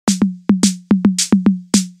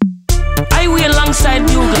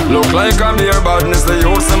Look like I'm here badness, the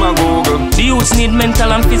youths them a Google. The youths need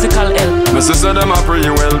mental and physical health. My sister them a pray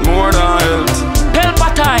well, more than health.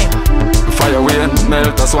 Pelpa time. Fire away and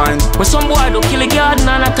melt a swine. When some boy do kill a garden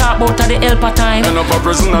and I talk about the helper time. End up a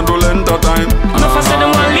prison and do length of time. Enough I said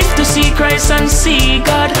them want live to see Christ and see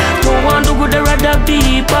God. Don't want to go there rather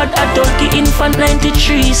be bad. Adult infant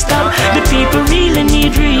 93 stop. The people really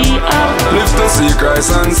need rehab. Live to see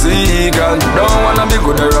Christ and see God. Don't wanna be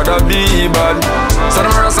good, I'd rather be bad. So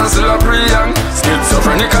them rest and still a pre young.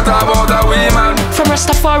 Schizophrenic at about a woman. From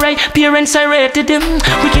Rastafari, parents I rated him.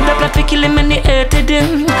 Wicked the plot to kill him and they hated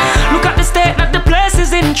him. Look at the state that the place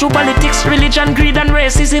is in. True politics, religion, greed and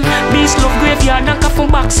racism. Beast love graveyard and coffin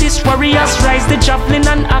boxes. Warriors rise the javelin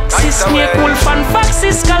and axis. Snake wolf and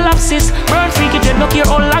foxes collapses. Burn freaky dead, look here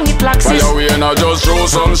how long it laxes. Fire away and I just show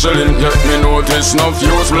some shilling. Yet me notice enough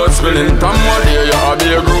use blood spilling. From one day you have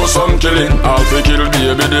be a gruesome killing. All fi kill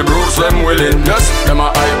baby the Bruce them willing. Yes, them a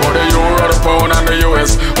hype for the euro, the pound and the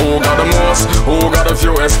US. Who got the most, who got the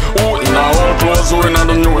fewest? Who in our all clothes, who in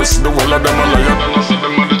the newest? The whole of them a liar, then I said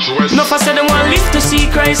them are the truest. Enough I said them want live to see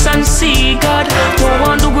Christ and see God. Don't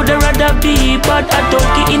want to go there rather be bad.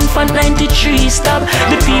 Adult infant 93 stop.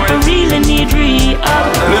 The people really need rehab.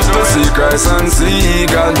 Live to see Christ and see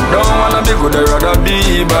God. Don't wanna be good, I'd rather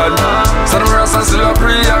be bad. So them rest and still a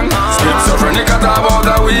pre young. Schizophrenic at about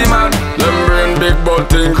a woman. Them brain big but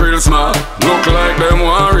think real small. Look like them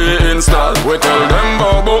want reinstall. We tell them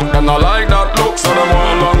bobo, them not like that look. So them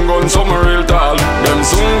want long gun, some real tall. Them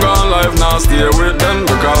soon gone life, now stay with them.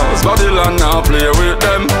 Because Babylon now play with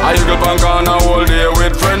them. I eagle punk on a whole day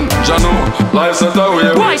with friend Jano, life set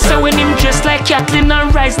away. Why so when him dressed like Kathleen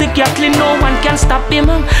and rise the Kathleen, no one can stop him.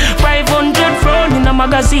 500 round in a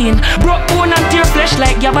magazine. Broke bone and tear flesh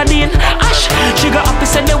like Gabardine. Ash, she got up and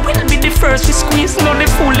said they will be the first we squeeze. No they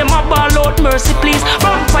fool them a ball out, mercy please.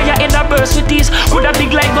 Vampire head a burst with these. Would a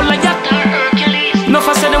big like Goliath or Hercules. Enough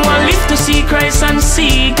I said them want live to see Christ and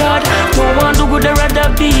see God. Don't want to go there rather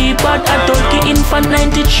be bad. Adult infant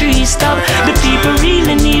 93 stop. The people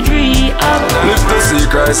really need rehab. Live to see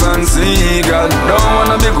Christ and see God. Don't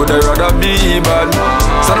wanna be good, I'd rather be bad.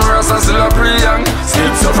 So them rest and still a pre young.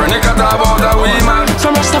 Schizophrenic at about a woman.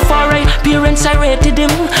 From Rastafari, parents I rated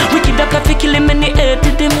him. Wicked the plot to kill him and they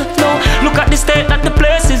hated him. No, look at the state that the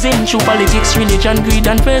place is in. True politics, religion, greed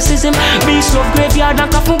and racism. Beast love graveyard and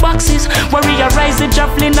coffin boxes. Warrior rise the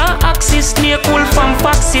javelin and axis. Snake wolf and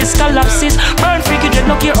foxes collapses. Burn freaky dread,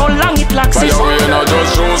 look here how long it laxes. Fire away and I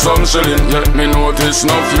just show some shilling. Yet me notice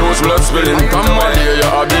enough use blood spilling. From one day you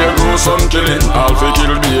have be a gruesome killing. All fi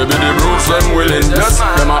kill baby the Bruce them willing. Yes,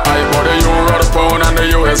 them a hype for the euro, the pound and the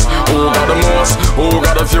US. Who got the most, who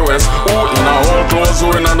got the fewest? Who in our all clothes,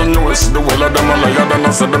 who in the newest? The whole of them a liar, then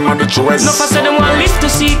I said them are the truest. Enough I said them want live to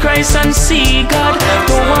see Christ and see God.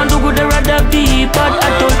 Don't want to go there rather be bad.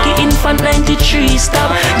 Adult infant 93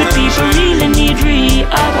 stop. The people really need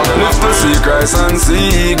rehab. Live to see Christ and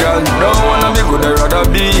see God. Don't wanna be good, I'd rather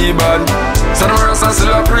be bad. So them rest and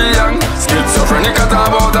still a pre young. Schizophrenic at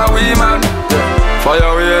about a woman. Fire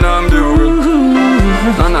away and I'm Bugle.